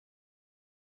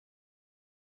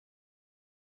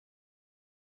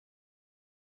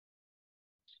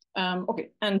Okay,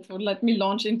 and so let me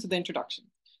launch into the introduction.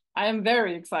 I am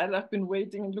very excited. I've been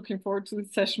waiting and looking forward to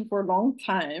this session for a long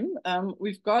time.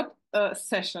 We've got a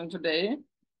session today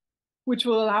which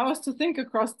will allow us to think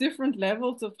across different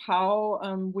levels of how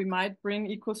we might bring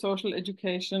eco-social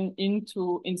education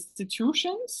into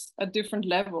institutions at different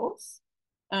levels.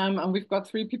 And we've got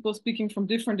three people speaking from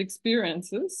different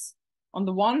experiences. On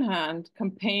the one hand,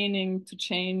 campaigning to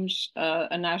change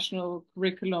a national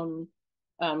curriculum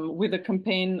with a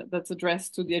campaign that's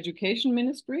addressed to the education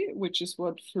ministry, which is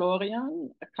what Florian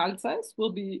Kaltseis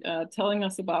will be telling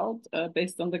us about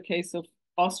based on the case of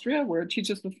Austria, where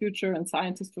Teachers for Future and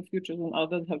Scientists for Future and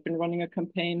others have been running a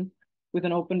campaign with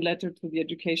an open letter to the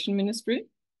education ministry.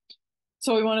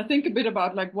 So we want to think a bit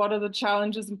about like what are the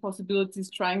challenges and possibilities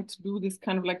trying to do this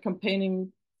kind of like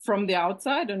campaigning from the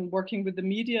outside and working with the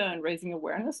media and raising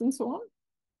awareness and so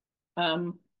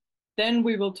on. Then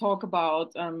we will talk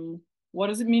about what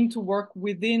does it mean to work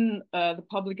within the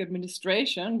public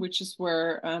administration, which is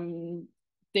where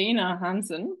Déna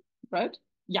Jansen, right?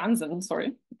 Jansen,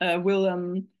 sorry,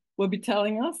 will be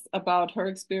telling us about her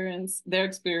experience, their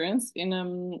experience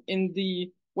in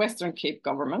the Western Cape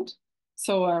government.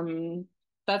 So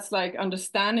that's like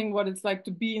understanding what it's like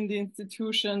to be in the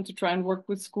institution, to try and work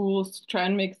with schools, to try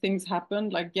and make things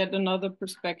happen, like get another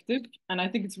perspective. And I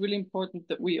think it's really important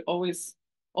that we always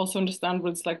also understand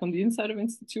what it's like on the inside of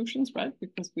institutions, right?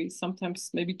 Because we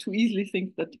sometimes maybe too easily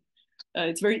think that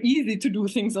it's very easy to do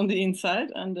things on the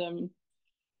inside, and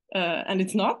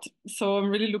it's not. So I'm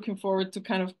really looking forward to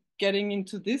kind of getting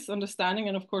into this understanding,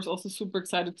 and of course also super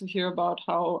excited to hear about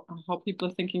how people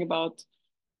are thinking about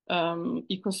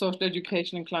eco-social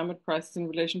education and climate crisis in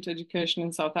relation to education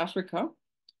in South Africa.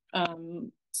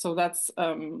 So that's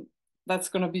going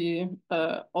to be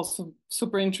also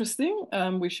super interesting.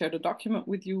 We shared a document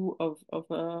with you of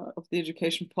the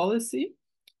education policy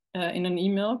in an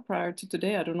email prior to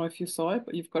today. I don't know if you saw it,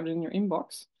 but you've got it in your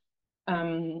inbox.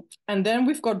 And then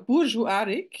we've got Burcu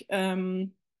Arik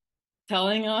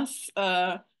telling us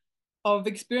of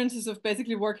experiences of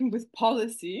basically working with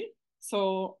policy.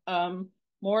 So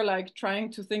more like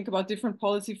trying to think about different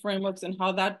policy frameworks and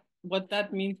what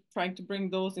that means, trying to bring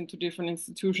those into different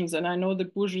institutions. And I know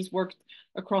that Burcu's worked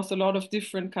across a lot of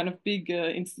different kind of big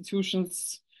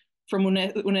institutions, from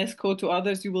UNESCO to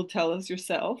others. You will tell us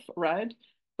yourself, right?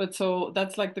 But so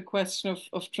that's like the question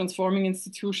of transforming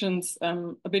institutions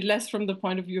a bit less from the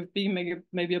point of view of being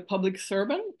maybe a public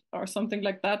servant or something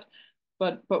like that,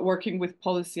 but working with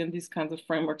policy and these kinds of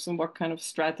frameworks and what kind of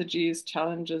strategies,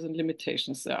 challenges, and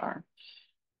limitations there are.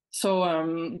 So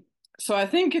I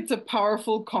think it's a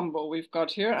powerful combo we've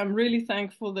got here. I'm really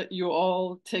thankful that you're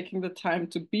all taking the time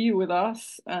to be with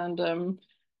us, and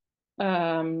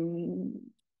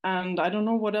I don't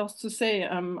know what else to say.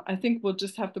 I think we'll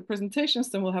just have the presentations,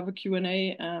 then we'll have a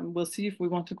Q&A. We'll see if we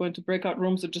want to go into breakout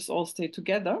rooms or just all stay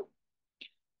together.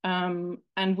 And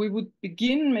we would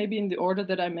begin maybe in the order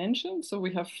that I mentioned. So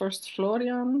we have first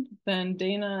Florian, then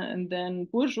Déna, and then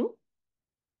Burcu.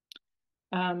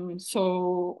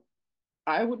 So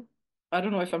I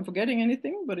don't know if I'm forgetting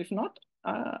anything, but if not,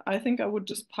 I think I would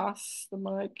just pass the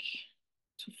mic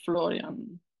to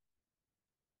Florian.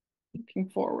 Looking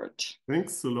forward.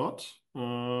 Thanks a lot.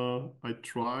 I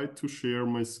try to share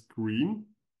my screen.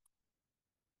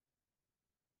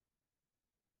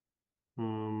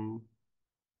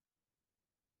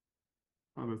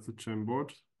 That's the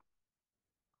Jamboard.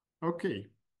 Okay.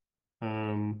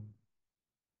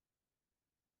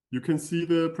 You can see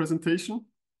the presentation?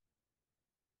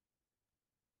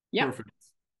 Yeah. Perfect.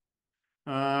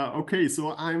 Okay,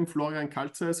 so I'm Florian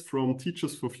Kaltseis from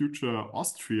Teachers for Future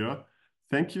Austria.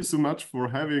 Thank you so much for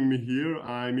having me here.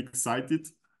 I'm excited.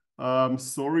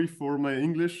 Sorry for my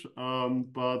English,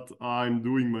 but I'm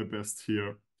doing my best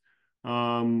here.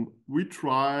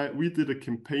 We did a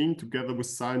campaign together with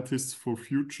Scientists for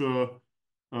Future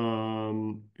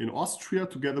in Austria,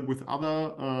 together with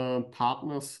other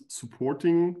partners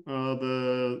supporting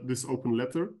this open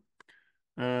letter.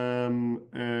 And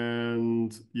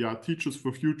yeah, Teachers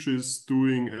for Future is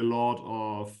doing a lot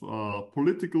of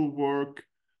political work.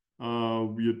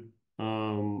 We're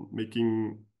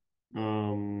making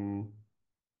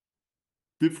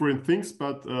different things,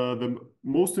 but the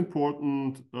most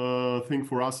important thing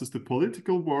for us is the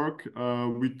political work.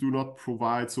 We do not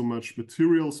provide so much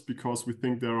materials because we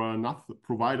think there are enough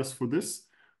providers for this.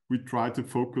 We try to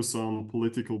focus on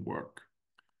political work.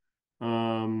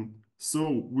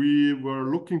 So we were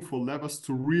looking for levers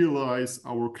to realize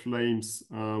our claims.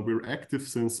 We're active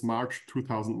since March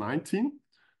 2019.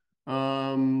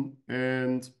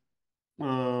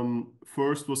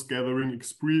 First was gathering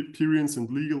experience and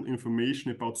legal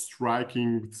information about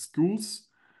striking with schools.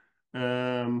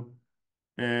 And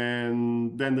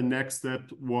then the next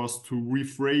step was to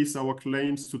rephrase our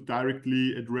claims to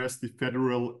directly address the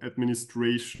federal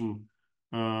administration.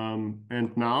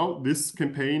 And now this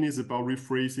campaign is about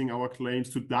rephrasing our claims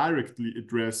to directly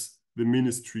address the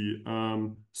ministry.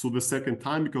 So the second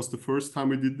time, because the first time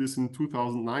we did this in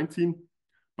 2019,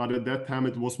 but at that time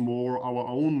it was more our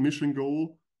own mission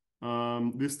goal.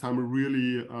 This time we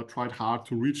really tried hard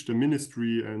to reach the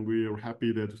ministry, and we are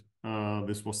happy that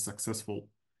this was successful.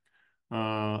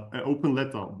 An open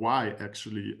letter. Why,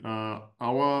 actually?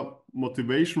 Our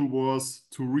motivation was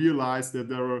to realize that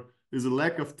there is a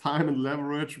lack of time and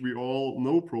leverage, we all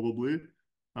know probably.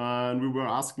 And we were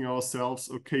asking ourselves,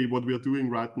 okay, what we are doing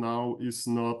right now is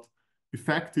not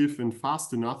effective and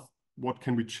fast enough. What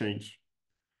can we change?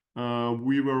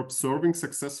 We were observing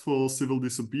successful civil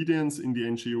disobedience in the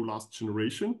NGO last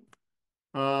generation.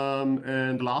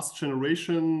 And last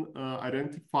generation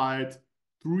identified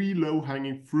 3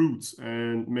 low-hanging fruits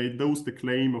and made those the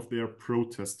claim of their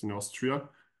protest in Austria.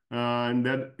 And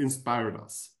that inspired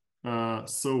us.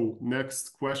 So next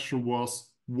question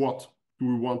was, what do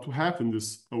we want to have in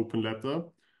this open letter?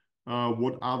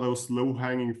 What are those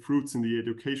low-hanging fruits in the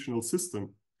educational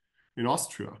system in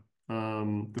Austria?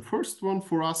 The first one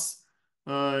for us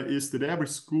is that every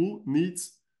school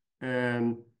needs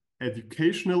an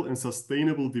educational and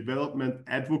sustainable development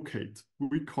advocate.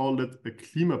 We call it a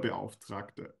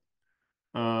Klimabeauftragte.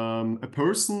 A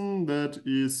person that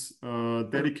is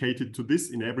dedicated to this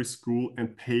in every school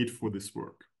and paid for this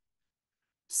work.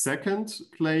 Second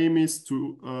claim is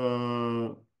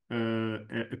to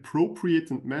appropriate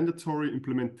and mandatory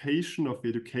implementation of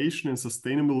education and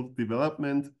sustainable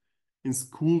development in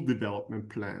school development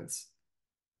plans.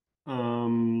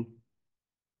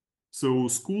 So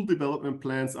school development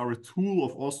plans are a tool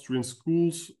of Austrian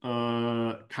schools,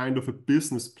 kind of a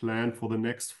business plan for the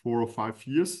next 4 or 5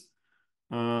 years.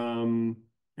 And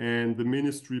the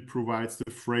ministry provides the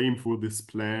frame for this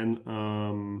plan.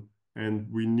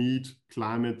 And we need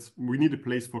a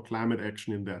place for climate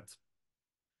action in that.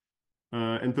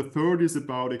 And the third is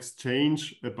about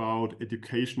exchange, about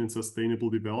education and sustainable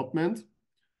development.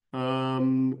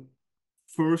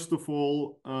 First of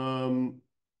all,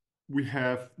 we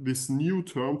have this new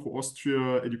term for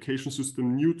Austria education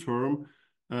system, new term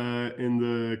in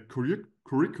the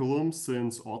curriculum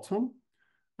since autumn.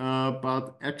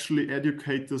 But actually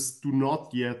educators do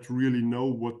not yet really know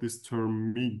what this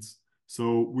term means.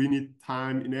 So we need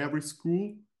time in every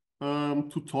school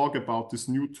to talk about this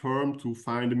new term, to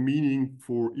find a meaning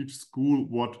for each school,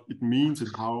 what it means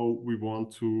and how we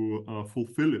want to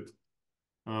fulfill it.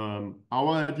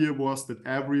 Our idea was that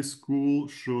every school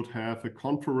should have a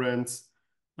conference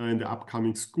in the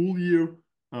upcoming school year.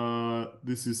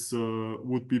 This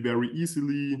would be very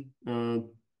easily to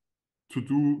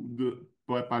do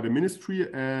by the ministry,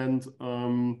 and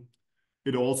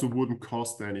it also wouldn't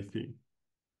cost anything.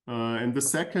 And the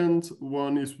second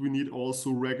one is we need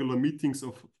also regular meetings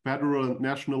of federal and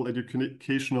national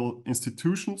educational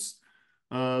institutions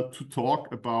to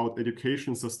talk about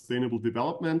education and sustainable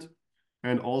development,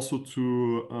 and also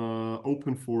to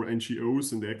open for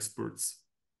NGOs and experts.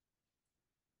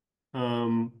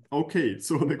 Okay,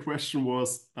 so the question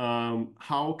was,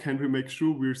 how can we make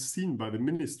sure we're seen by the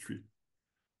ministry?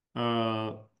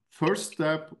 First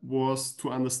step was to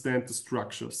understand the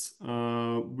structures.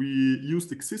 We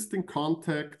used existing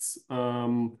contacts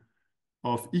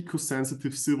of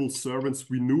eco-sensitive civil servants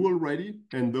we knew already,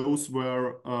 and those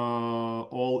were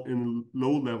all in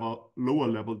lower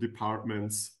level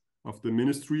departments of the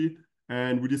ministry,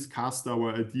 and we discussed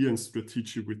our idea and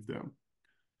strategy with them.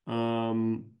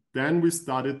 Then we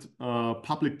studied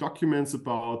public documents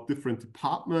about different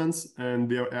departments and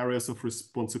their areas of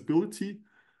responsibility.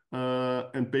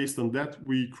 And based on that,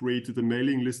 we created a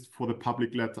mailing list for the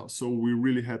public letter. So we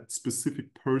really had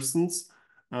specific persons.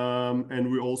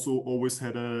 And we also always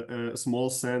had a small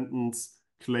sentence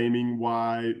claiming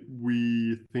why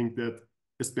we think that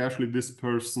especially this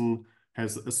person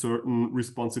has a certain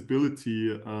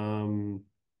responsibility in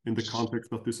the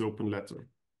context of this open letter.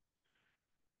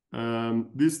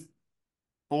 This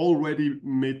already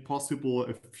made possible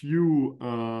a few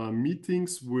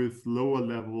meetings with lower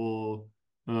level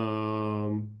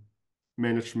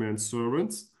management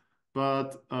servants,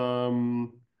 but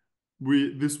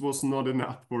this was not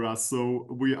enough for us. So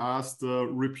we asked a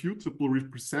reputable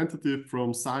representative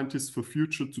from Scientists for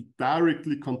Future to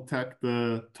directly contact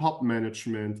the top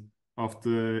management of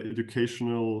the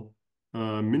educational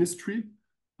ministry.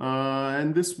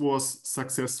 And this was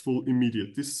successful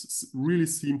immediate. This really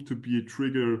seemed to be a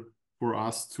trigger for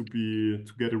us to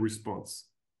get a response.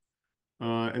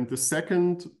 And the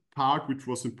second part which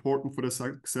was important for the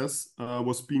success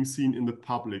was being seen in the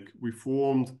public. We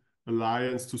formed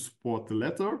alliance to support the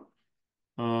latter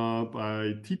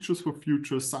by Teachers for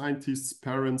Future, scientists,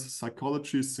 parents,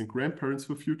 psychologists, and grandparents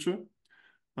for future.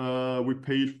 We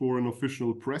paid for an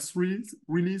official press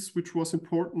release, which was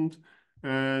important,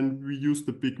 and we used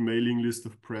the big mailing list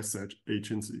of press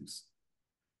agencies.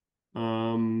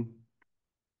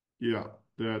 Yeah,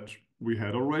 that we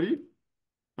had already.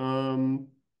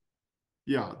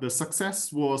 Yeah, the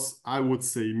success was, I would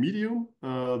say, medium.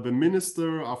 The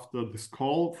minister, after this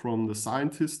call from the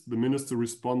scientist, the minister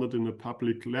responded in a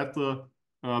public letter,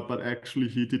 but actually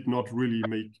he did not really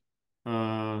make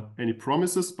any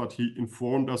promises, but he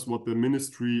informed us what the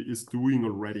ministry is doing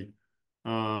already.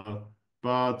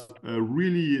 But a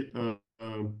really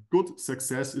good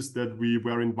success is that we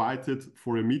were invited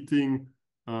for a meeting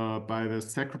by the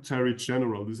Secretary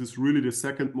General. This is really the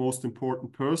second most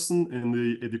important person in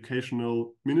the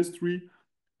educational ministry.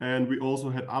 And we also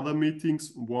had other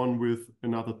meetings, one with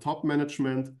another top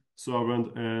management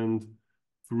servant and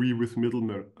 3 with middle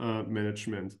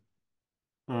management.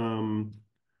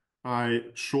 I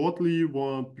shortly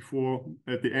want,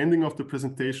 at the ending of the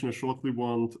presentation, I shortly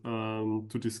want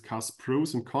to discuss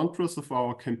pros and cons of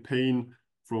our campaign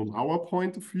from our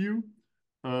point of view.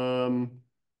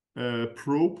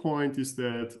 Pro point is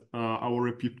that our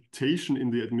reputation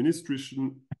in the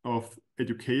administration of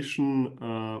education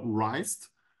rised.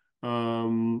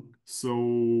 So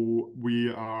we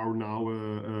are now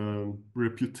a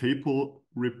reputable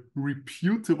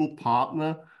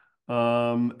partner,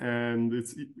 and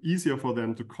it's easier for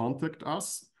them to contact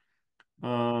us,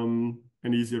 and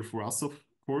easier for us, of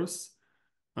course.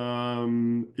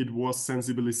 It was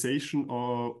sensibilization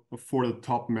for the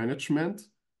top management.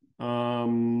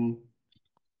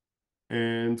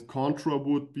 And contra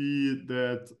would be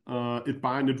that it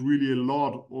binded really a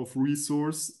lot of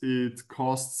resource. It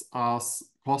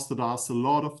costed us a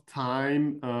lot of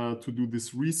time to do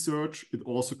this research. It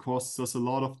also costs us a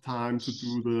lot of time to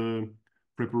do the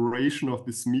preparation of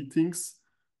these meetings.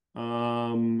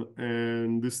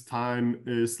 And this time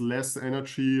is less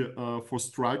energy for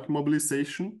strike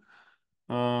mobilization.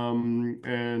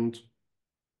 And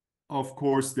of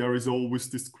course, there is always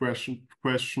this question,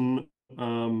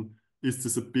 is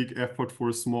this a big effort for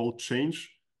a small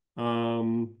change?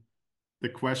 The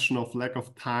question of lack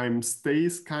of time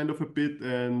stays kind of a bit,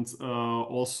 and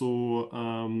also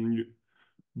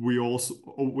we also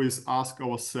always ask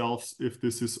ourselves if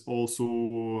this is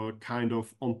also kind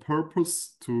of on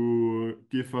purpose to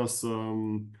give us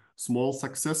small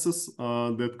successes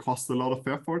that cost a lot of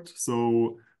effort.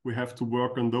 So we have to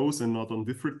work on those and not on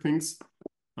different things.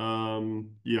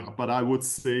 Yeah, but I would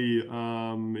say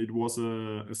it was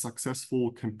a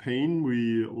successful campaign.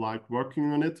 We like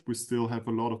working on it. We still have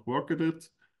a lot of work at it.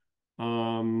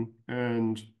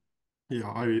 And yeah,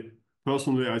 I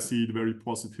personally see it very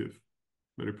positively.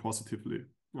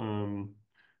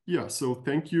 Yeah, so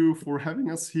thank you for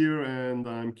having us here, and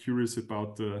I'm curious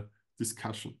about the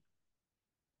discussion.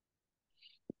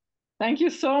 Thank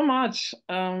you so much.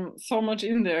 So much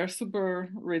in there, super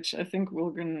rich. I think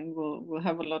we'll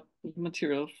have a lot of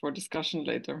material for discussion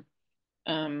later.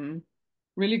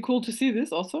 Really cool to see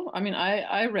this also. I mean,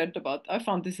 I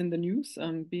found this in the news,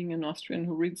 being an Austrian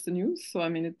who reads the news. So I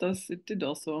mean, it did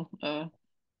also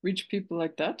reach people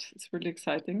like that. It's really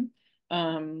exciting.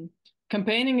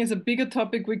 Campaigning is a bigger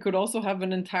topic we could also have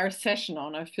an entire session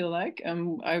on, I feel like.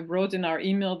 I wrote in our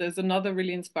email, there's another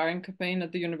really inspiring campaign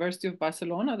at the University of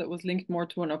Barcelona that was linked more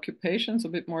to an occupation, so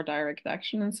a bit more direct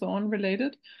action and so on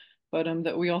related, but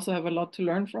that we also have a lot to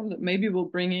learn from that maybe we'll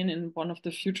bring in one of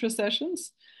the future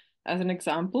sessions as an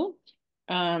example.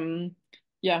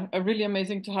 Yeah, really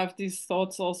amazing to have these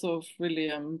thoughts also of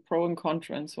really pro and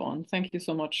contra and so on. Thank you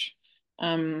so much.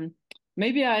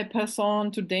 Maybe I pass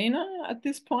on to Déna at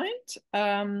this point.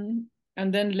 And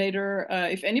then later,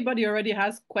 if anybody already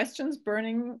has questions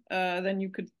burning, then you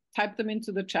could type them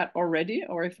into the chat already,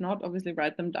 or if not, obviously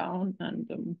write them down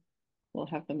and we'll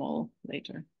have them all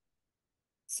later.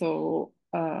 So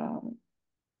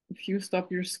if you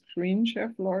stop your screen share,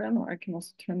 Florian, or I can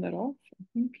also turn that off, I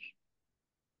think.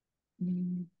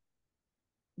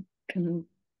 Can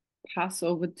pass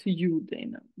over to you,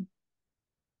 Déna.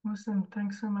 Awesome.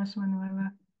 Thanks so much,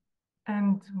 Manuela.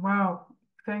 And wow,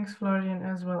 thanks, Florian,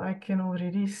 as well. I can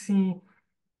already see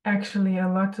actually a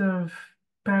lot of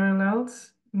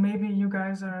parallels. Maybe you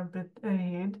guys are a bit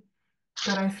ahead,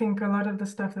 but I think a lot of the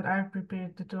stuff that I've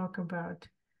prepared to talk about,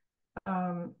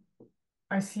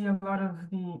 I see a lot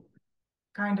of the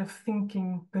kind of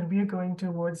thinking that we're going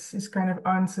towards is kind of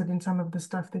answered in some of the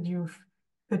stuff that you've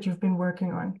been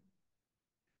working on.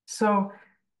 So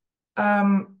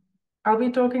I'll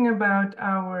be talking about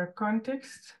our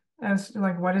context as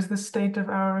like what is the state of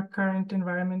our current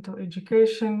environmental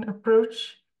education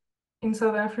approach in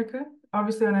South Africa,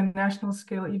 obviously on a national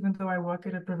scale, even though I work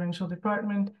at a provincial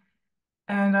department.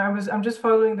 And I'm just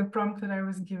following the prompt that I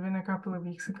was given a couple of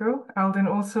weeks ago. I'll then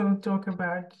also talk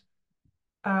about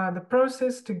the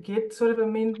process to get sort of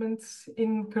amendments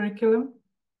in curriculum,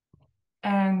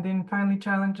 and then finally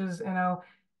challenges, and I'll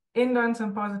end on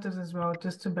some positives as well,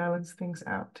 just to balance things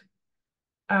out.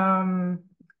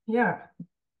 Yeah,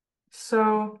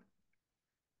 so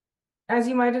as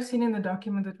you might have seen in the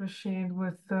document that was shared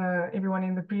with everyone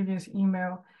in the previous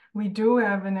email, we do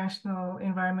have a national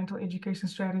environmental education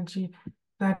strategy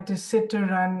that is set to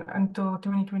run until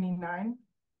 2029.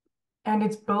 And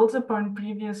it's built upon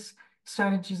previous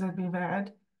strategies that we've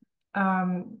had.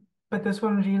 But this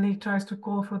one really tries to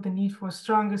call for the need for a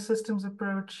stronger systems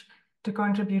approach to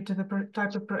contribute to the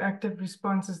type of proactive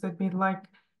responses that we'd like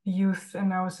youth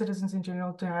and our citizens in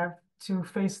general to have to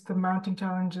face the mounting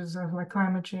challenges of like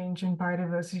climate change and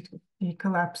biodiversity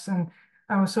collapse and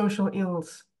our social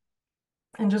ills.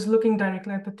 And just looking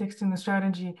directly at the text in the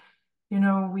strategy, you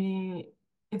know,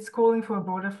 it's calling for a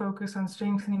broader focus on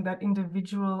strengthening that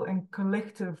individual and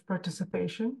collective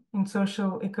participation in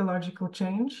social ecological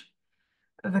change,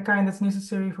 the kind that's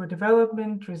necessary for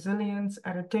development, resilience,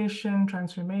 adaptation,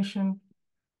 transformation,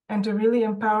 and to really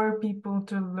empower people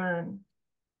to learn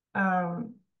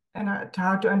and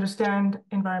how to understand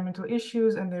environmental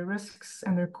issues and their risks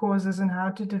and their causes, and how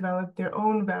to develop their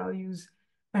own values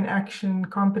and action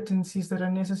competencies that are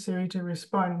necessary to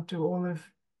respond to all of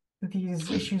these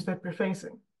issues that we're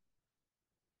facing.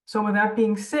 So with that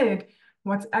being said,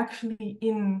 what's actually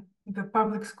in the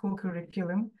public school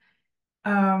curriculum,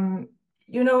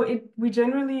 you know, we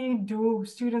generally do,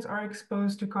 students are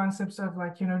exposed to concepts of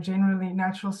like, you know, generally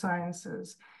natural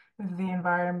sciences, the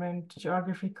environment,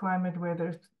 geography, climate,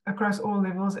 weather, across all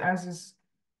levels as is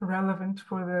relevant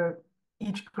for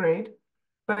each grade.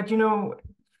 But, you know,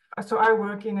 so I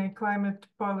work in a climate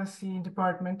policy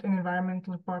department, an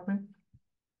environmental department,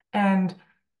 and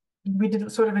we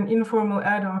did sort of an informal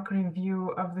ad hoc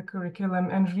review of the curriculum,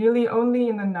 and really only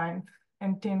in the 9th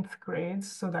and 10th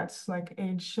grades, so that's like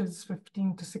ages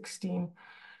 15 to 16,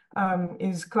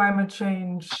 is climate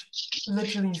change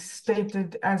literally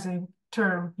stated as a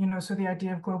term, you know, so the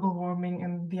idea of global warming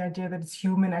and the idea that it's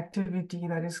human activity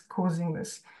that is causing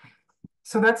this.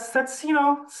 So that's you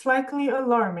know, slightly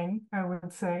alarming, I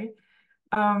would say.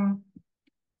 And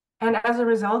as a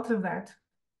result of that,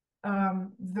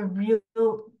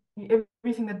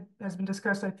 everything that has been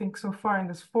discussed, I think, so far in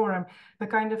this forum, the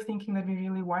kind of thinking that we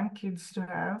really want kids to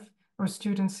have, or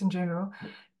students in general,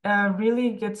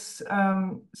 really gets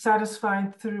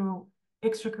satisfied through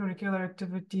extracurricular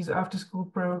activities, after school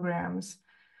programs,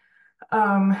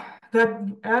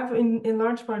 that have in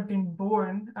large part been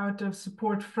born out of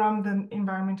support from the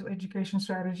environmental education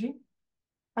strategy.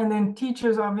 And then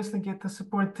teachers obviously get the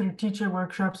support through teacher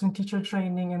workshops and teacher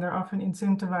training, and they're often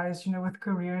incentivized, you know, with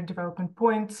career development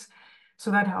points.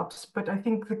 So that helps. But I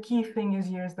think the key thing is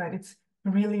here is that it's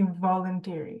really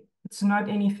voluntary. It's not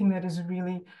anything that is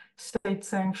really state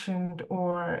sanctioned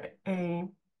or a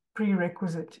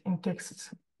prerequisite in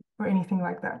texts or anything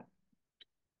like that.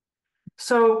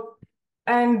 So,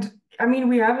 and I mean,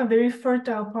 we have a very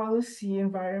fertile policy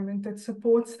environment that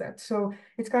supports that. So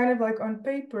it's kind of like on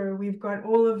paper, we've got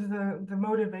all of the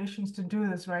motivations to do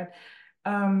this, right?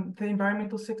 The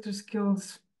environmental sector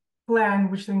skills plan,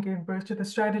 which then gave birth to the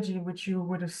strategy, which you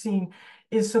would have seen,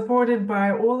 is supported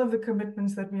by all of the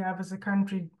commitments that we have as a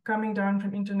country coming down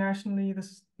from internationally,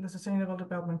 the Sustainable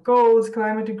Development Goals,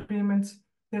 climate agreements.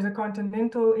 There's a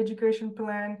continental education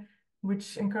plan,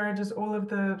 which encourages all of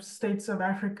the states of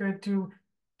Africa to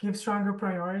give stronger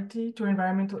priority to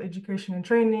environmental education and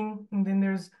training. And then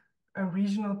there's a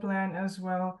regional plan as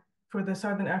well for the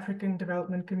Southern African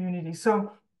Development Community.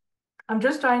 So I'm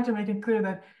just trying to make it clear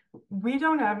that we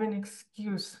don't have an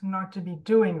excuse not to be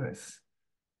doing this,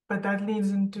 but that leads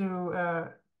into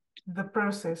the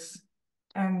process.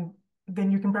 And then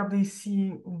you can probably see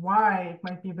why it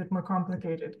might be a bit more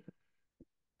complicated.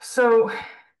 So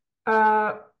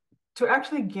to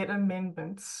actually get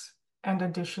amendments and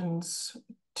additions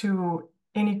to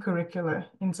any curricula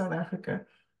in South Africa,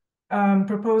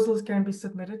 proposals can be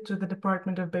submitted to the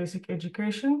Department of Basic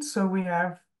Education. So we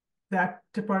have that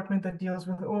department that deals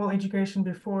with all education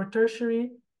before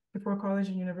tertiary, before college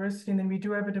and university, and then we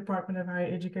do have a Department of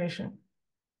Higher Education.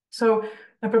 So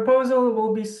a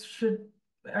proposal should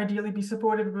ideally be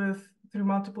supported through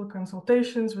multiple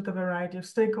consultations with a variety of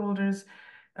stakeholders,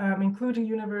 including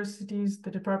universities, the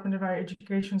Department of Higher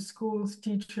Education, schools,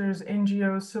 teachers,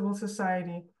 NGOs, civil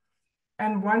society.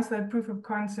 And once that proof of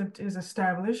concept is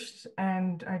established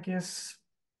and I guess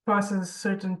passes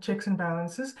certain checks and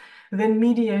balances, then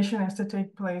mediation has to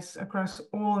take place across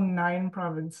all 9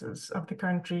 provinces of the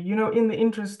country, in the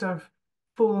interest of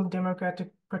full democratic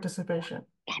participation.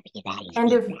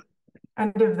 And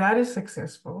if that is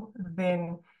successful,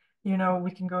 then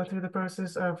we can go through the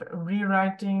process of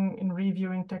rewriting and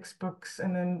reviewing textbooks,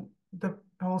 and then the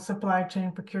whole supply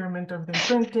chain procurement of them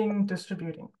printing,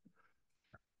 distributing.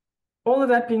 All of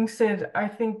that being said, I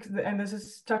think, and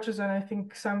touches on, I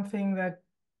think, something that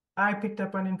I picked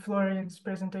up on in Florian's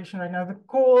presentation right now. The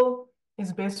call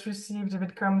is best received if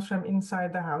it comes from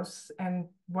inside the house. And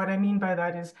what I mean by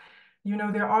that is,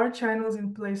 there are channels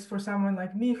in place for someone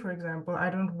like me, for example.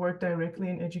 I don't work directly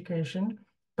in education,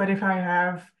 but if I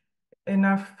have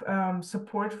enough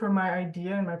support for my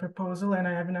idea and my proposal, and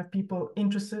I have enough people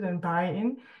interested and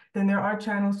buy-in, then there are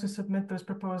channels to submit those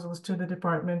proposals to the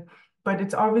department. But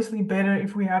it's obviously better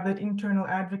if we have that internal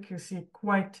advocacy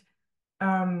quite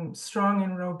strong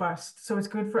and robust. So it's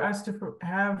good for us to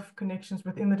have connections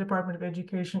within the Department of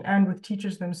Education and with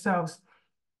teachers themselves.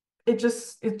 It's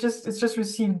just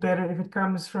received better if it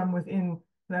comes from within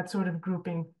that sort of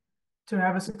grouping to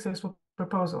have a successful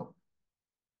proposal.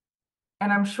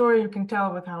 And I'm sure you can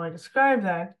tell with how I describe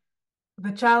that,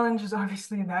 the challenge is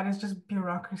obviously that is just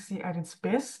bureaucracy at its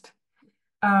best.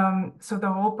 So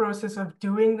the whole process of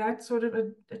doing that sort of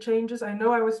changes, I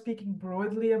know I was speaking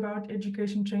broadly about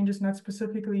education changes, not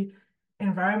specifically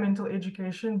environmental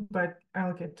education, but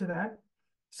I'll get to that.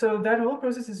 So that whole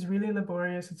process is really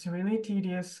laborious. It's really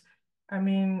tedious. I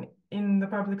mean, in the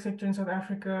public sector in South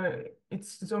Africa,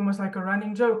 it's almost like a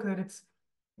running joke that it's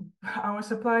our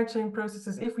supply chain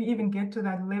processes, if we even get to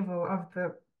that level of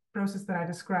the process that I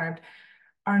described,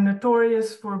 are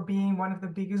notorious for being one of the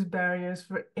biggest barriers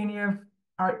for any of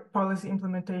our policy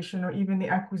implementation or even the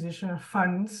acquisition of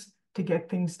funds to get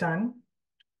things done.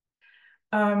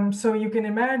 So you can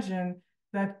imagine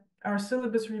that our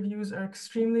syllabus reviews are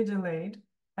extremely delayed,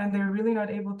 and they're really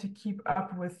not able to keep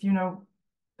up with,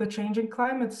 the changing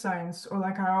climate science, or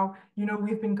like how,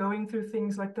 we've been going through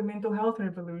things like the mental health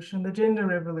revolution, the gender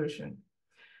revolution.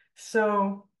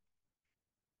 So,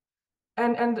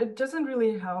 and it doesn't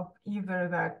really help either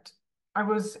that I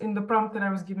was in the prompt that I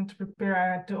was given to prepare,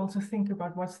 I had to also think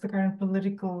about what's the current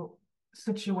political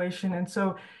situation.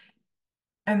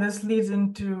 And this leads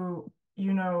into,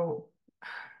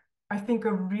 I think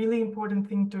a really important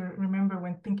thing to remember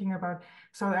when thinking about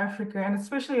South Africa, and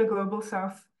especially a global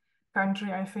South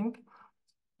country, I think,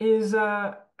 is,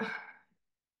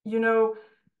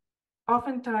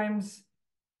 oftentimes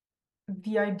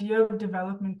the idea of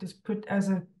development is put as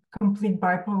a complete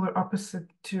bipolar opposite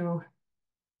to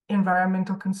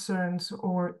environmental concerns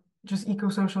or just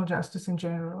eco-social justice in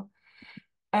general.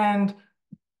 And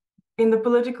in the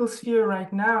political sphere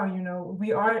right now,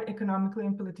 we are economically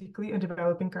and politically a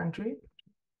developing country.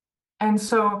 And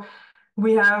so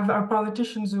we have our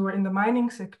politicians who are in the mining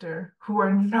sector who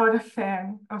are not a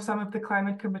fan of some of the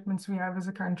climate commitments we have as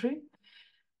a country.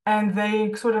 And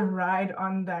they sort of ride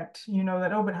on that,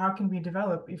 that, oh, but how can we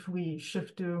develop if we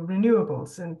shift to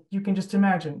renewables? And you can just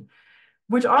imagine,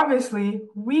 which obviously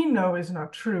we know is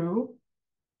not true,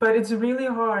 but it's really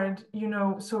hard,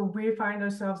 so we find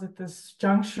ourselves at this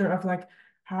juncture of like,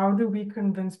 how do we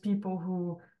convince people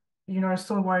who, are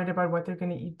still worried about what they're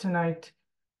going to eat tonight?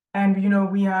 And,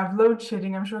 we have load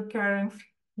shedding. I'm sure Karen,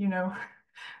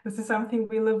 this is something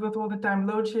we live with all the time.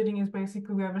 Load shedding is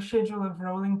basically we have a schedule of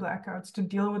rolling blackouts to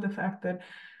deal with the fact that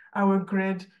our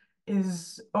grid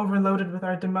is overloaded with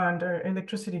our demand, our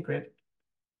electricity grid.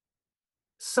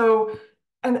 So,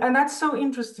 and that's so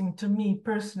interesting to me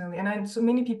personally, and so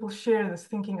many people share this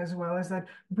thinking as well, is that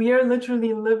we are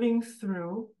literally living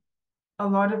through a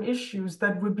lot of issues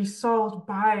that would be solved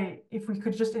by if we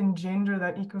could just engender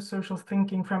that eco-social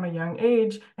thinking from a young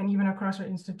age and even across our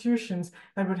institutions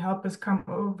that would help us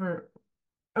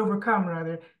overcome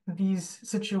rather these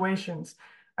situations.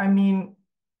 I mean,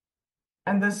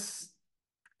 and this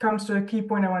comes to a key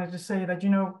point I wanted to say that,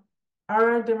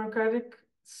 our democratic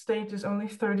state is only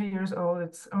 30 years old.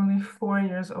 It's only 4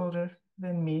 years older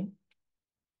than me.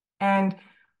 And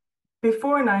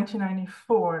before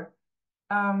 1994,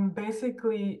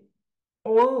 basically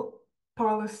all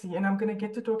policy, and I'm going to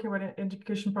get to talking about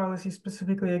education policy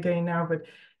specifically again now, but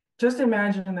just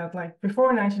imagine that like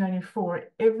before 1994,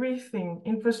 everything,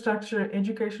 infrastructure,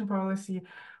 education policy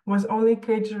was only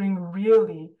catering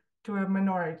really to a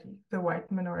minority, the white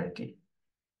minority.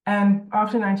 And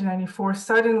after 1994,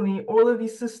 suddenly all of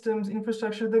these systems,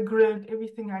 infrastructure, the grid,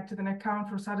 everything had to then account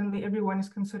for suddenly everyone is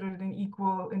considered an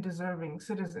equal and deserving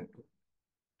citizen.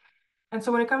 And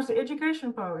so when it comes to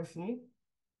education policy,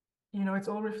 it's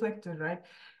all reflected, right?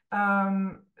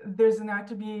 There's an act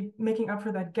to be making up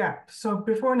for that gap. So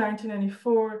before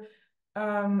 1994,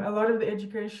 a lot of the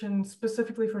education,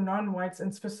 specifically for non-whites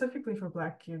and specifically for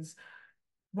Black kids,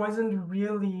 wasn't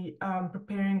really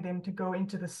preparing them to go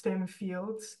into the STEM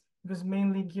fields. It was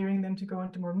mainly gearing them to go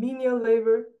into more menial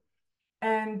labor.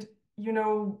 And,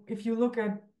 if you look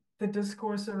at the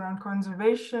discourse around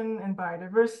conservation and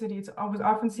biodiversity, it's always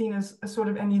often seen as a sort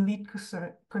of an elite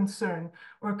concern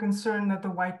or a concern that the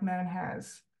white man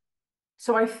has.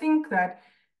 So I think that,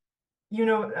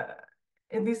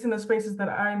 at least in the spaces that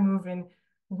I move in,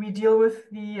 we deal with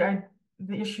the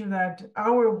issue that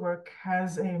our work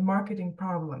has a marketing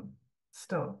problem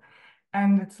still.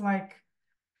 And it's like,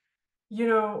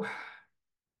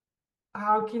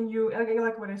 how can you,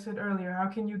 like what I said earlier, how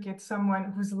can you get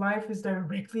someone whose life is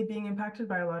directly being impacted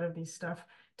by a lot of these stuff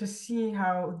to see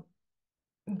how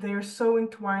they're so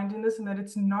entwined in this and that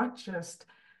it's not just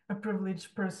a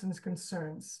privileged person's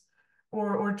concerns,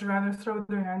 or to rather throw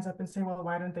their hands up and say, well,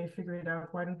 why don't they figure it out?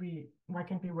 Why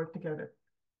can't we work together?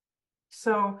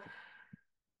 So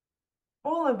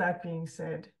all of that being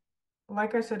said,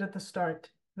 like I said at the start,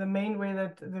 the main way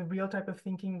that the real type of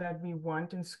thinking that we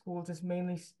want in schools is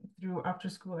mainly through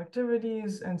after-school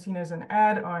activities and seen as an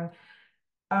add-on.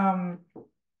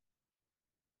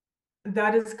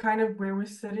 That is kind of where we're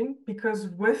sitting, because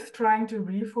with trying to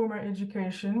reform our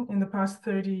education in the past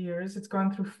 30 years, it's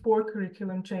gone through 4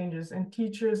 curriculum changes, and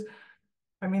teachers,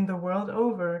 I mean, the world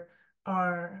over,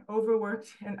 are overworked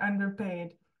and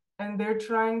underpaid. And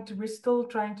we're still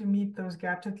trying to meet those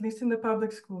gaps, at least in the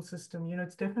public school system.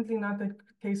 It's definitely not the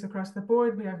case across the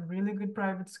board. We have really good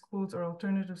private schools or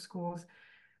alternative schools,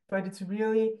 but it's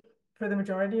really, for the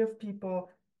majority of people,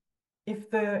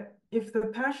 if the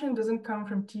passion doesn't come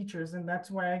from teachers, and that's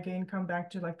why I again come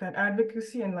back to like that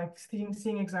advocacy and like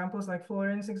seeing examples like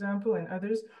Florian's example and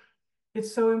others,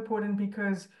 it's so important,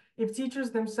 because if teachers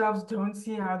themselves don't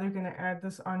see how they're going to add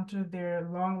this onto their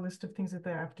long list of things that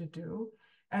they have to do,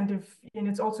 and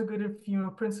it's also good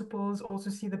if principals also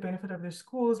see the benefit of their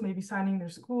schools, maybe signing their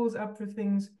schools up for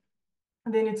things,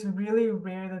 then it's really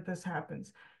rare that this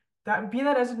happens. Be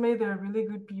that as it may, there are really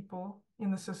good people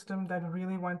in the system that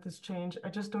really want this change. I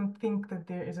just don't think that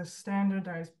there is a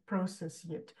standardized process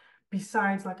yet,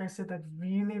 besides, like I said, that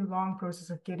really long process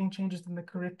of getting changes in the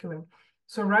curriculum.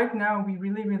 So right now, we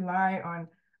really rely on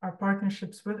our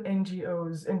partnerships with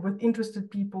NGOs and with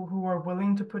interested people who are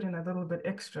willing to put in a little bit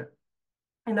extra.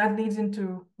 And that leads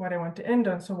into what I want to end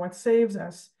on. So what saves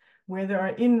us, where there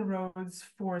are inroads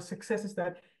for success, is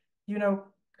that,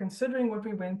 considering what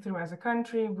we went through as a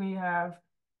country, we have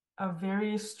a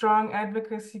very strong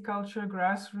advocacy culture,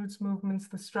 grassroots movements,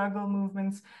 the struggle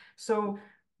movements. So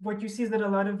what you see is that a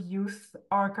lot of youth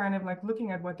are kind of like looking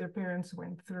at what their parents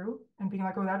went through and being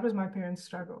like, oh, that was my parents'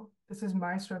 struggle. This is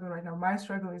my struggle right now. My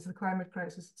struggle is the climate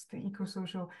crisis. It's the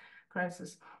eco-social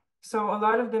crisis. So a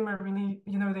lot of them are really,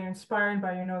 they're inspired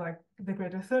by, like the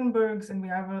Greta Thunbergs, and we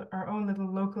have our own little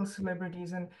local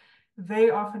celebrities, and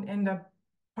they often end up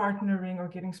partnering or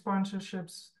getting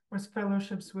sponsorships or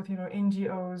fellowships with,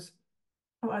 NGOs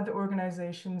or other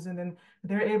organizations, and then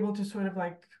they're able to sort of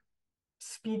like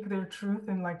speak their truth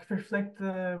and like reflect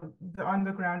the on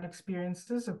the ground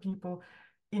experiences of people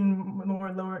in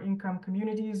more lower income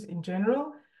communities in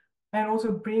general, and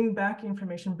also bring back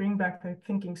information, bring back their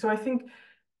thinking. So I think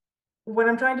what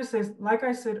I'm trying to say is, like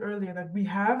I said earlier, that we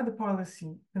have the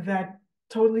policy that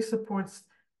totally supports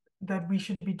that we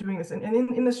should be doing this. And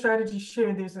in the strategy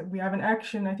share, we have an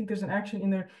action. I think there's an action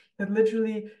in there that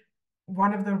literally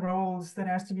one of the roles that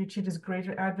has to be achieved is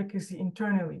greater advocacy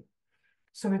internally.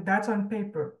 So that's on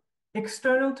paper.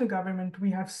 External to government,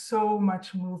 we have so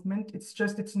much movement.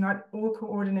 It's not all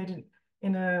coordinated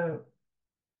in a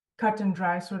cut and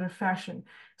dry sort of fashion.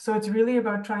 So it's really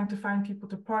about trying to find people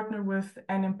to partner with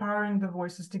and empowering the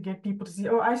voices to get people to see,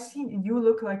 oh, I see you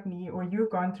look like me, or you've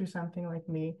gone through something like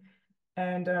me,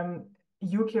 and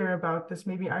you care about this.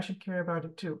 Maybe I should care about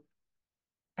it too.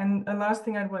 And the last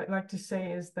thing I'd like to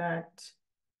say is that,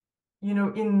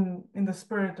 in the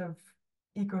spirit of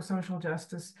eco-social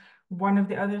justice, one of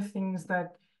the other things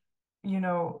that,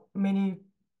 many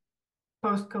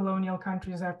post-colonial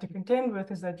countries have to contend with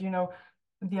is that,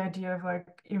 the idea of like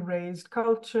erased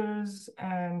cultures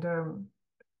and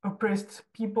oppressed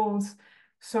peoples.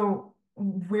 So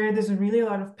where there's really a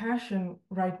lot of passion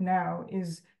right now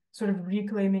is sort of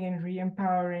reclaiming and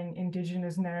re-empowering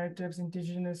indigenous narratives,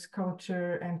 indigenous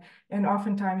culture, and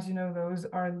oftentimes, those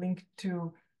are linked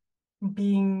to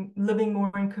living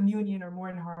more in communion or more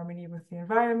in harmony with the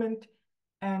environment,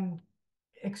 and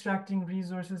extracting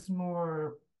resources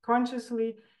more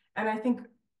consciously. And I think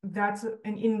that's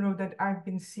an inroad that I've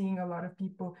been seeing a lot of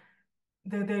people,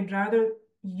 that they'd rather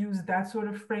use that sort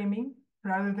of framing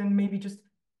rather than maybe just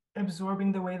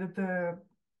absorbing the way that the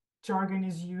jargon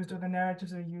is used or the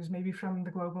narratives are used, maybe from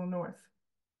the global north.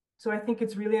 So I think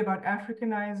it's really about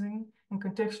Africanizing and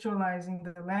contextualizing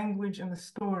the language and the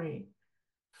story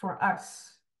for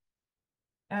us.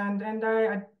 And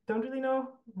I don't really know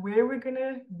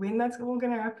when that's all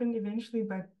gonna happen eventually,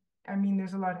 but I mean,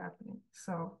 there's a lot happening.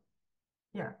 So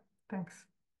yeah, thanks.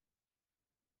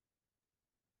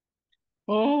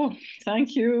 Oh,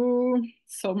 thank you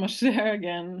so much there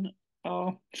again.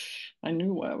 Oh, I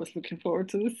knew why I was looking forward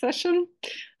to this session.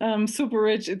 Super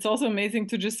rich. It's also amazing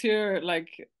to just hear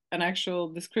like an actual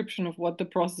description of what the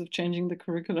process of changing the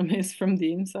curriculum is from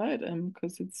the inside,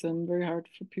 because it's very hard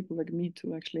for people like me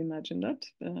to actually imagine that.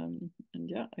 And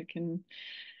yeah, I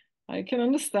can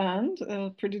understand,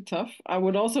 pretty tough. I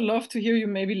would also love to hear you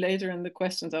maybe later in the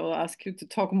questions. I will ask you to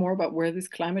talk more about where this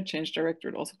climate change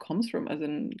directorate also comes from, as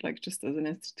in like just as an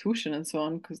institution and so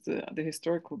on, because the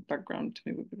historical background to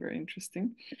me would be very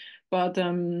interesting. But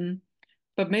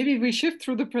maybe we shift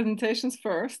through the presentations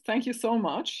first. Thank you so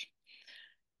much.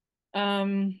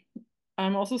 I'm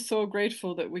also so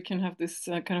grateful that we can have this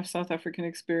kind of South African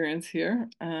experience here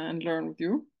and learn with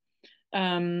you.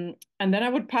 And then I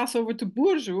would pass over to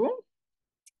Burcu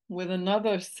with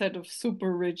another set of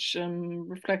super rich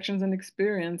reflections and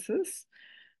experiences.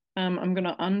 I'm going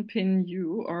to unpin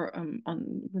you or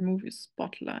remove your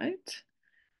spotlight.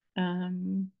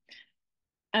 And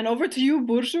over to you,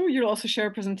 Burcu. You'll also share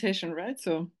a presentation, right?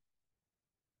 So,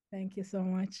 thank you so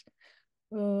much.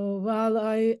 Well,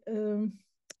 I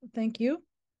thank you.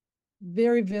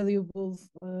 Very valuable.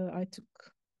 I took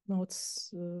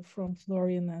notes from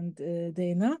Florian and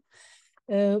Déna.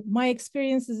 My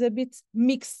experience is a bit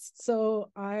mixed, so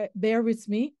bear with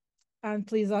me, and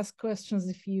please ask questions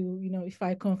if if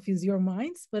I confuse your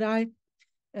minds. But I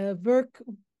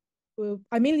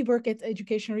mainly work at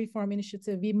Education Reform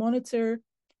Initiative. We monitor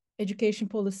education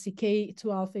policy,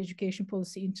 K-12 education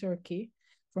policy in Turkey,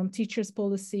 from teachers'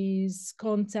 policies,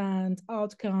 content,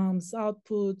 outcomes,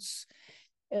 outputs,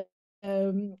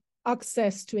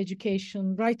 access to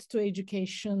education, right to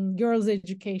education, girls'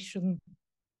 education,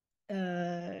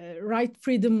 right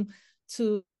freedom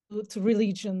to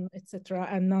religion, etc.,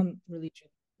 and non-religion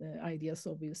ideas,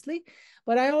 obviously.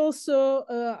 But I also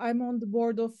I'm on the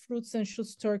board of Fruits and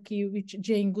Shoots Turkey, which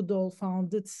Jane Goodall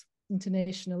founded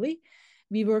internationally.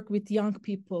 We work with young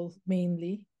people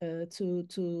mainly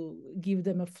to give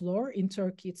them a floor. In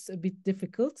Turkey, it's a bit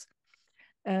difficult.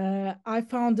 I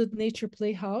founded Nature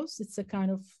Playhouse. It's a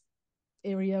kind of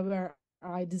area where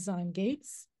I design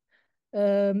games.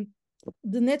 The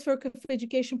network of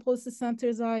education policy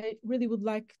centers I really would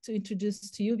like to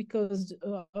introduce to you, because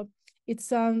it's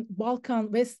on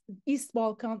Balkan, East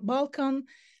Balkan,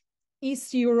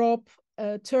 East Europe,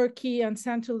 Turkey and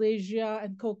Central Asia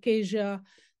and Caucasia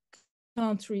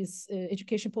countries,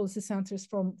 education policy centers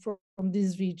from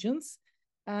these regions.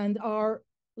 And our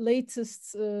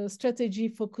latest strategy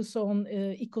focus on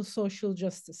eco-social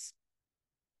justice.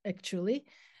 Actually,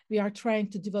 we are trying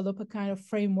to develop a kind of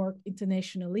framework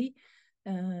internationally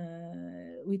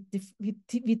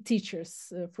with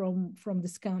teachers from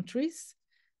these countries.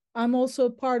 I'm also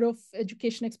part of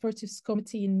Education Expertise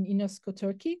Committee in UNESCO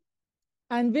Turkey.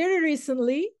 And very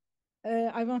recently,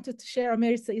 I wanted to share,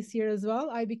 America is here as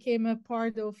well. I became a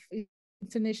part of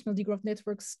International Degrowth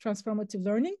Network's Transformative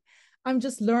Learning. I'm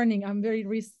just learning, I'm very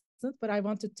recent, but I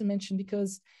wanted to mention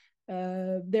because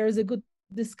there is a good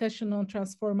discussion on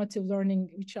transformative learning,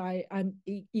 which I'm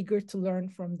eager to learn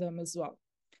from them as well.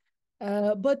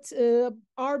 But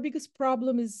our biggest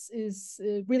problem is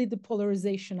really the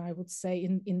polarization, I would say,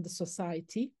 in the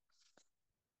society.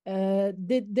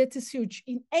 That is huge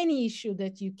in any issue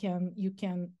that you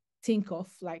can think of,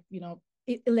 like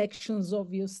elections,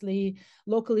 obviously,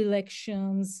 local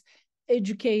elections,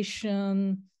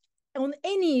 education, on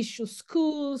any issue,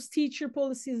 schools, teacher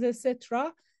policies,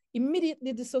 etc.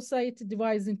 Immediately the society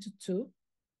divides into two,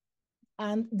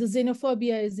 and the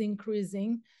xenophobia is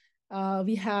increasing.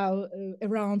 We have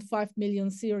around 5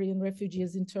 million Syrian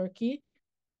refugees in Turkey,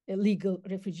 illegal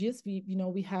refugees.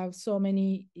 We have so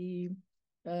many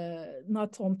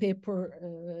not on paper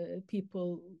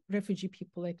refugee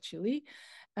people actually,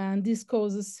 and this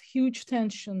causes huge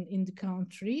tension in the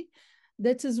country.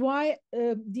 That is why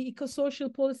the eco-social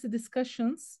policy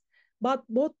discussions, but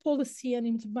both policy and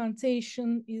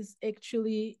implementation, is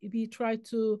actually we try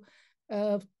to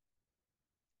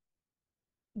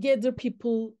gather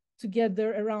people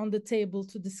together around the table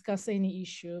to discuss any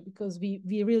issue, because we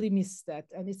really miss that.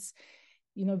 And it's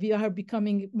we are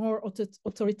becoming more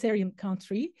authoritarian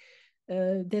country.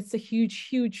 That's a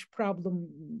huge problem,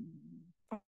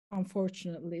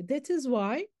 unfortunately. That is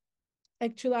why,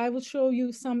 actually, I will show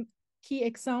you some key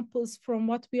examples from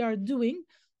what we are doing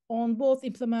on both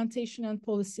implementation and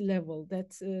policy level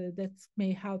that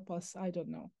may help us, I don't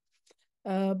know.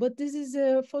 But this is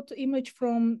a photo image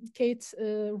from Kate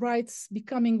Wright's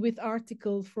Becoming With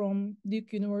article from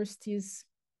Duke University's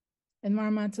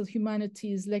Environmental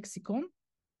Humanities Lexicon,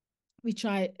 which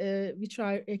I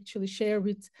actually share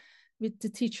with the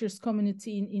teachers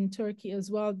community in Turkey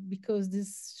as well, because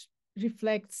this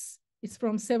reflects, it's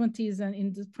from 70s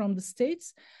and from the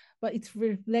States, but it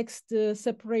reflects the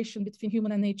separation between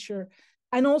human and nature,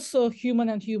 and also human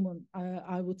and human.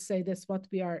 I would say that's what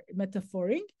we are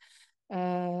metaphoring.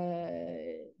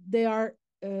 They are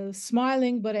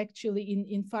smiling, but actually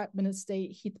in 5 minutes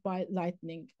they hit by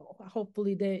lightning.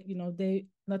 Hopefully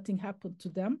nothing happened to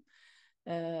them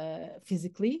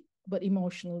physically, but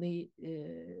emotionally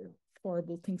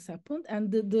horrible things happened.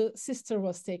 And the sister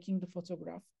was taking the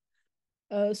photograph.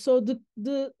 So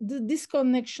the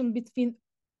disconnection between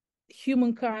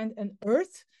humankind and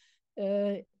Earth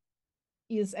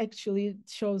is actually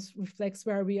reflects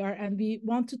where we are, and we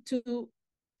wanted to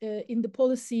in the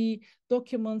policy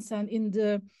documents and in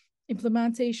the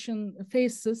implementation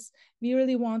phases, we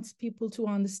really want people to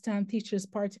understand, teachers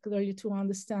particularly, to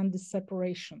understand the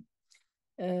separation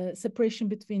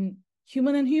between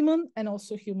human and human, and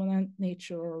also human and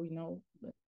nature, or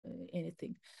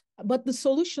anything. But the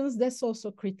solutions, that's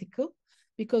also critical,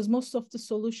 because most of the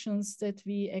solutions that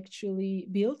we actually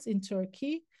built in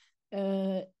Turkey,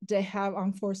 they have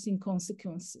unforeseen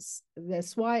consequences.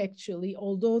 That's why, actually,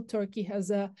 although Turkey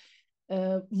has a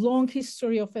long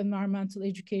history of environmental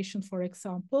education, for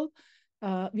example,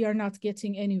 we are not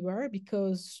getting anywhere,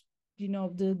 because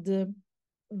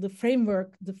the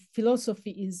framework, the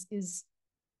philosophy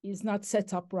is not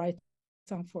set up right,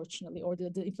 unfortunately, or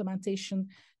the implementation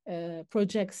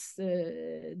projects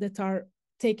that are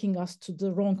taking us to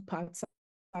the wrong paths,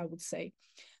 I would say.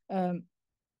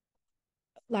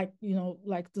 Like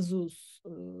the zoos,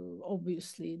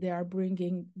 obviously they are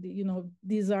bringing,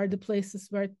 these are the places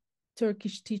where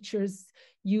Turkish teachers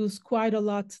use quite a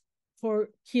lot for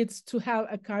kids to have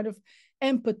a kind of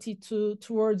empathy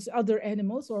towards other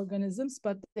animals, organisms,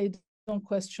 but they don't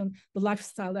question the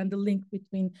lifestyle and the link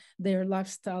between their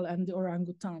lifestyle and the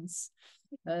orangutans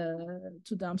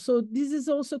to them. So this is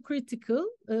also critical.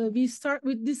 We start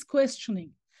with this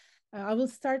questioning. I will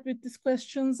start with these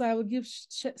questions. I will give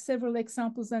several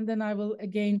examples, and then I will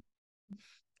again,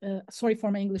 sorry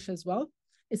for my English as well.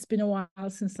 It's been a while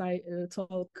since I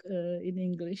talk in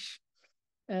English.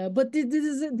 But this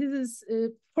is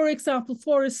for example,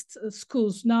 forest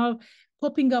schools now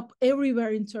popping up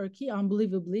everywhere in Turkey,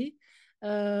 unbelievably.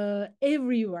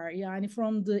 Everywhere,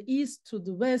 from the east to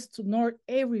the west to north,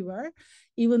 everywhere,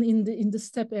 even in the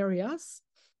steppe areas.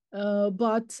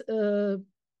 But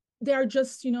they are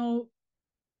just,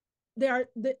 they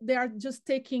are just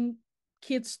taking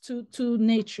kids to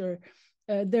nature.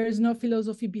 There is no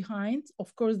philosophy behind.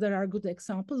 Of course, there are good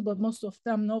examples, but most of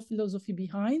them no philosophy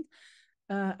behind.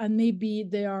 And maybe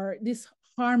they are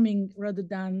harming rather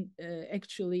than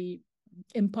actually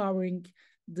empowering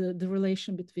the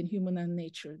relation between human and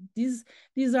nature.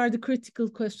 These are the critical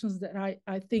questions that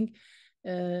I think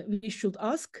we should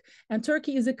ask. And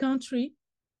Turkey is a country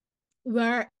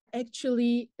where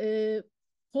actually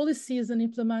policies and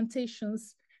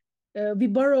implementations we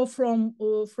borrow from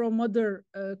other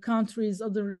countries,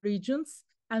 other regions,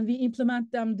 and we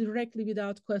implement them directly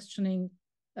without questioning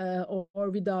or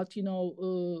without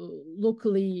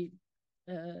locally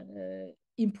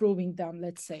improving them,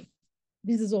 let's say.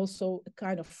 This is also a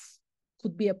kind of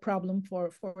could be a problem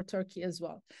for Turkey as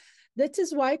well. That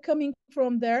is why, coming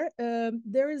from there,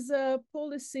 there is a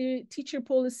policy, teacher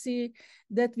policy,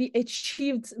 that we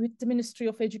achieved with the Ministry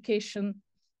of Education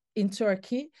in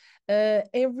Turkey.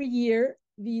 Every year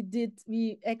we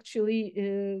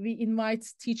invite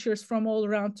teachers from all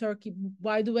around Turkey.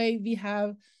 By the way, we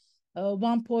have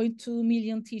 1.2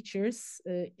 million teachers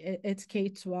at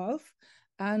K-12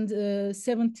 and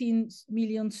 17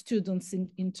 million students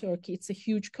in Turkey. It's a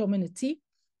huge community.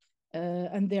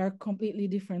 And they are completely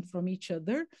different from each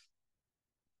other.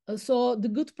 So the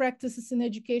good practices in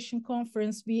education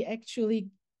conference, we actually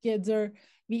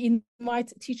we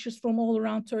invite teachers from all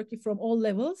around Turkey, from all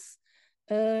levels.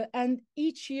 And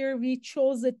each year we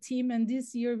chose a theme, and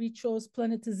this year we chose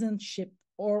planetizenship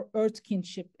or earth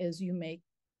kinship, as you may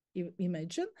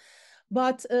imagine.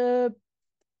 But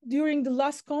during the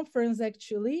last conference,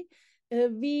 actually,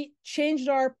 we changed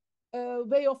our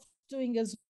way of doing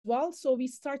as well. So we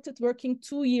started working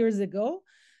 2 years ago,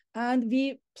 and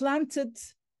we planted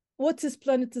what is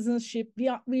planet citizenship?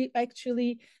 We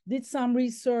actually did some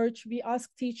research. We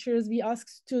asked teachers, we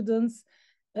asked students,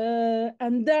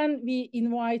 and then we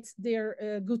invite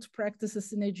their good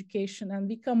practices in education, and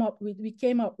we came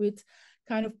up with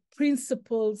kind of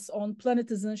principles on planet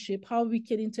citizenship, how we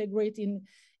can integrate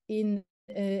in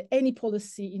any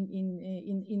policy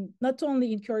in not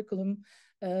only in curriculum,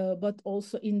 but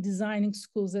also in designing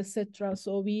schools, etc.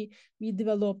 So we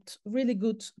developed really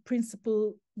good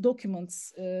principle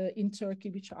documents in Turkey,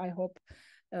 which I hope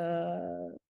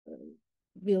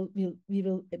we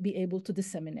will be able to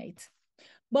disseminate.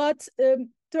 But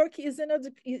Turkey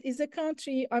is a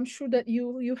country, I'm sure that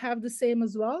you have the same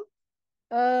as well.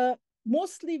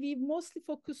 We mostly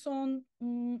focus on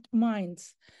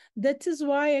minds. That is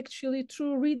why actually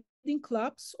through reading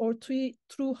clubs or through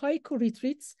haiku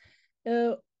retreats,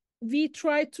 we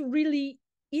try to really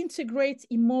integrate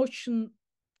emotion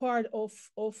part of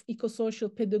eco-social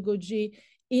pedagogy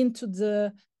into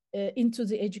the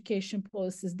education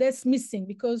policies. That's missing,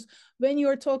 because when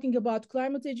you're talking about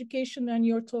climate education and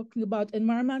you're talking about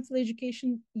environmental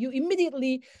education, you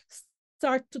immediately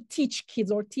start to teach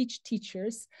kids or teach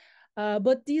teachers.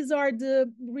 But these are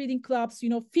the reading clubs,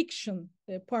 fiction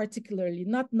particularly,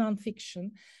 not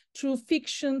nonfiction. Through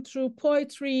fiction, through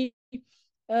poetry,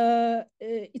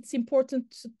 it's important,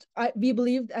 we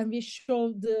believed, and we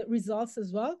show the results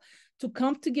as well, to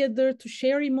come together, to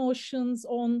share emotions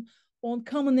on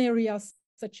common areas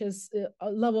such as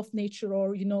love of nature,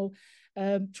 or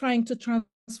trying to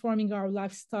transforming our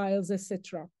lifestyles,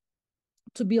 etc.,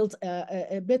 to build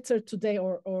a better today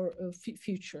or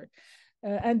future.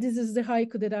 And this is the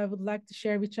haiku that I would like to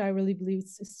share, which I really believe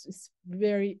is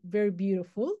very, very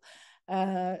beautiful.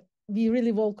 We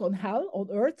really walk on hell, on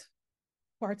earth,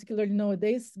 particularly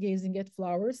nowadays, gazing at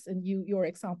flowers, and your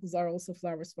examples are also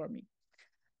flowers for me.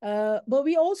 But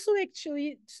we also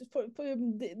actually,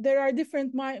 there are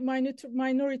different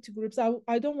minority groups.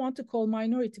 I don't want to call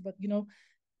minority, but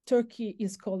Turkey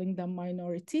is calling them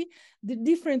minority, the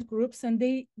different groups, and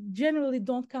they generally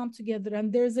don't come together,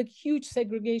 and there's a huge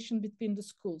segregation between the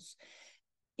schools.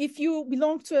 If you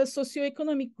belong to a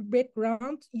socioeconomic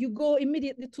background, you go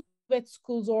immediately to vet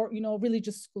schools or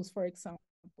religious schools, for example,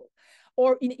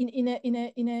 or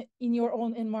in your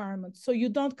own environment. So you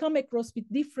don't come across with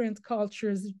different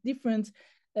cultures,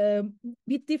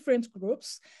 with different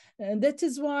groups. And that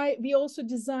is why we also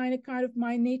design a kind of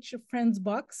My Nature Friends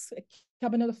box, a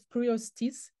cabinet of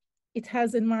curiosities. It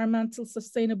has environmental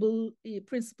sustainable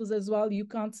principles as well. You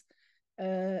can't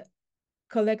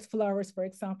collect flowers, for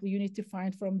example. You need to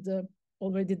find from the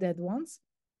already dead ones.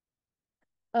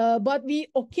 But we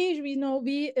occasionally,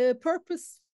 we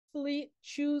purposefully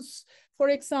choose, for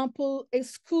example, a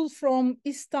school from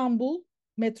Istanbul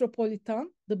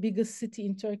metropolitan, the biggest city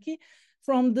in Turkey,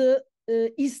 from the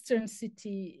eastern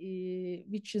city,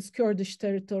 which is Kurdish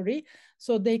territory,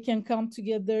 so they can come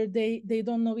together. They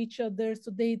don't know each other,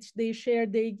 so they share,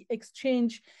 they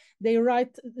exchange, they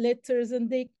write letters, and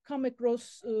they come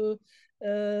across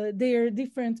their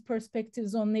different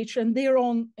perspectives on nature and their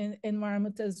own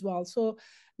environment as well. So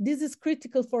this is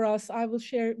critical for us. I will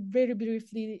share very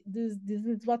briefly. This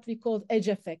is what we call edge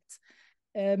effect.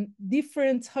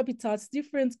 Different habitats,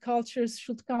 different cultures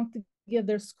should come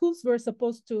together. Schools were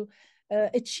supposed to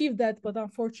achieve that, but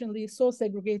unfortunately so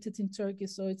segregated in Turkey,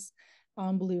 so it's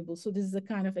unbelievable. So this is a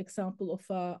kind of example of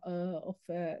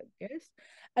yes.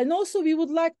 And also we would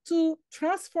like to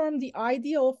transform the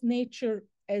idea of nature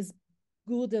as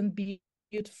good and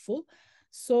beautiful.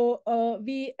 So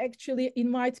we actually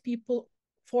invite people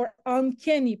for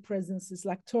uncanny presences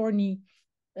like thorny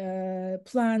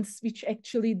plants, which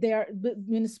actually the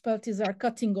municipalities are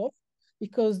cutting off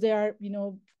because they are,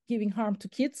 giving harm to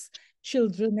kids,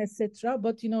 children, etc.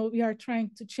 But we are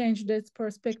trying to change that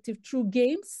perspective through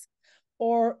games,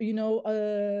 or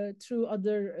through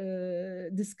other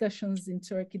discussions in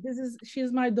Turkey.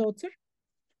 She's my daughter.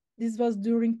 This was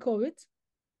during COVID,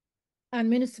 and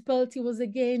municipality was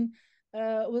again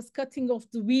was cutting off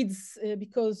the weeds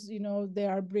because they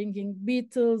are bringing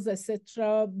beetles,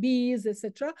 etc., bees,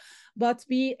 etc. But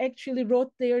we actually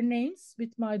wrote their names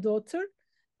with my daughter,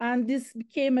 and this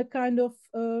became a kind of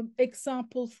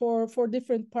example for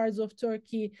different parts of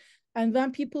Turkey. And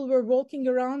when people were walking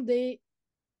around, they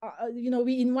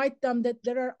we invite them that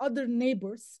there are other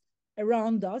neighbors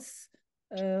around us,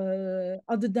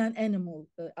 other than animal,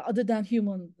 other than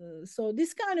human. So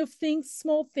this kind of things,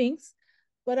 small things,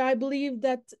 but I believe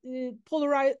that it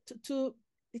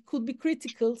could be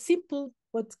critical, simple,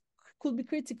 but could be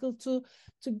critical to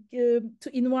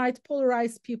invite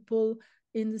polarized people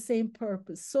in the same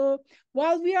purpose. So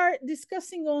while we are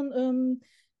discussing on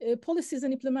policies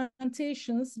and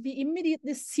implementations, we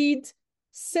immediately seed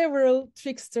several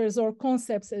tricksters or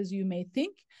concepts, as you may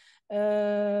think,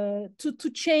 to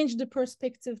change the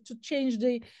perspective, to change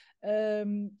the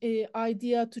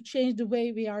idea, to change the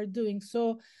way we are doing.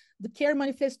 So the Care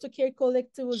Manifesto, Care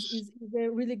Collective is a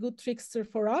really good trickster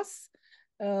for us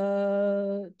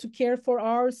to care for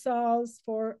ourselves,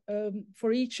 for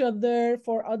each other,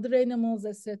 for other animals,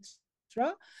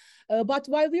 etc. But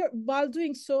while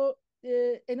doing so,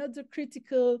 another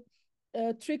critical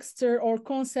trickster or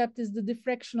concept is the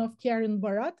diffraction of care and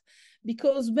Barat,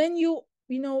 because when you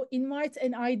invite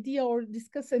an idea or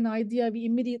discuss an idea, we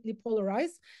immediately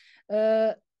polarize.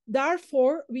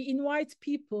 Therefore, we invite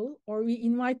people or we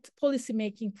invite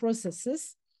policymaking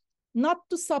processes not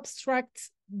to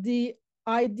subtract the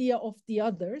idea of the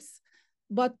others,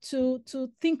 but to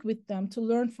think with them, to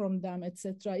learn from them,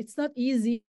 etc. It's not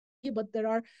easy, but there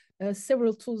are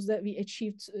several tools that we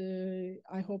achieved.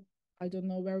 I don't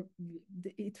know where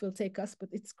it will take us, but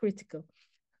it's critical.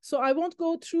 So I won't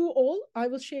go through all. I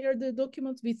will share the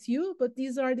document with you, but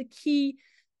these are the key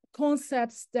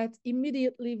concepts that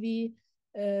immediately we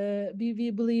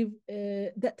believe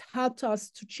that helped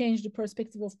us to change the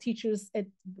perspective of teachers at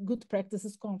good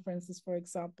practices conferences, for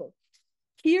example.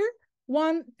 Here,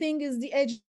 one thing is the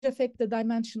edge effect, the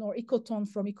dimension or ecotone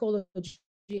from ecology,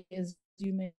 as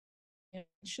you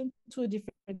mentioned, two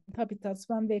different habitats.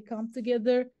 When they come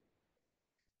together,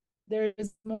 there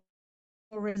is more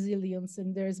resilience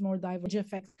and there is more divergent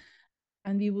effect.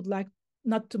 And we would like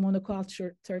not to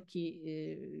monoculture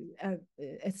Turkey,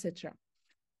 etc.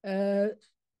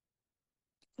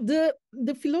 The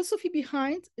philosophy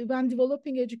behind, when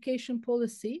developing education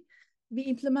policy, we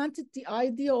implemented the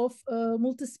idea of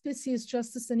multi-species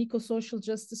justice and eco-social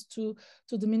justice to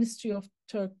the Ministry of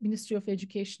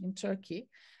Education in Turkey.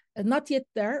 Not yet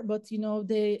there, but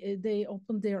they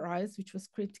opened their eyes, which was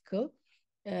critical.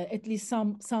 At least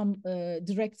some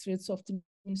directorates of the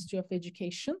Ministry of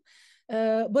Education.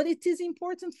 But it is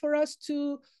important for us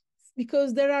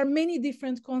because there are many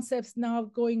different concepts now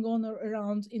going on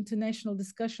around international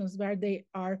discussions where they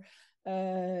are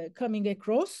coming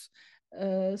across.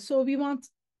 So we want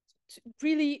to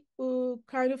really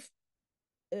kind of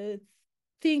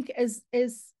think as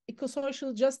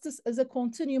eco-social justice as a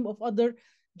continuum of other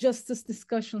justice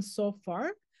discussions so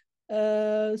far.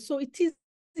 So it is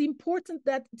important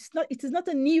that it is not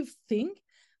a new thing,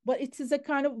 but it is a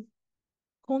kind of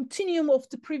continuum of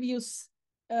the previous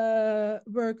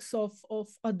works of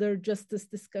other justice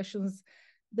discussions.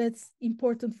 That's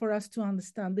important for us to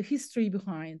understand the history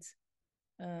behind.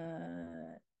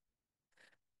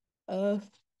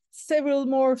 Several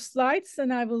more slides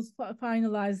and I will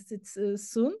finalize it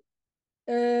soon.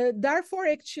 Therefore,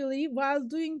 actually, while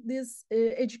doing this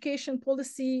education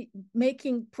policy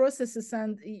making processes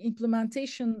and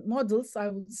implementation models, I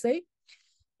would say,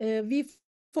 we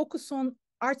focus on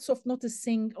arts of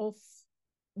noticing of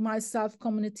myself,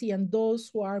 community, and those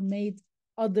who are made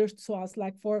others to us.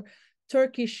 Like for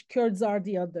Turkish, Kurds are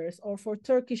the others, or for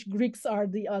Turkish, Greeks are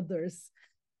the others.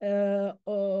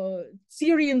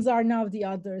 Syrians are now the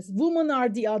others. Women are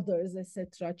the others,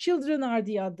 etc. Children are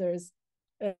the others.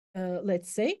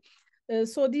 Let's say.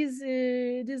 So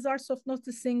these arts of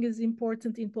noticing is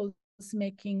important in policy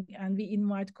making, and we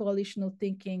invite coalitional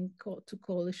thinking to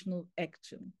coalitional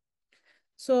action.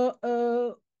 So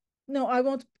no, I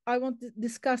won't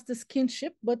discuss this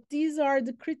kinship, but these are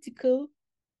the critical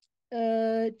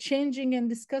changing and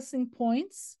discussing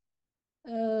points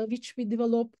which we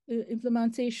develop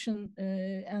implementation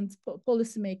and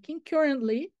policy making.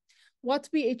 Currently, what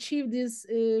we achieved is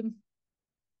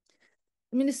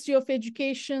Ministry of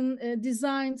Education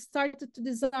started to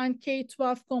design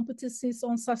K-12 competencies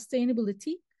on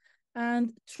sustainability,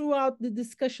 and throughout the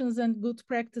discussions and good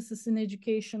practices in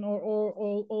education, or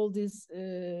all these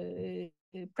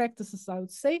practices, I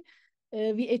would say,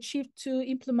 we achieved to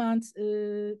implement,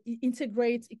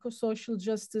 integrate eco-social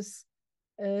justice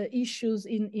issues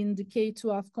in the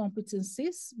K-12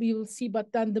 competencies. We will see,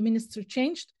 but then the minister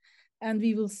changed, and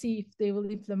we will see if they will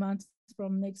implement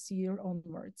from next year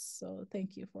onwards. So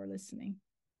thank you for listening.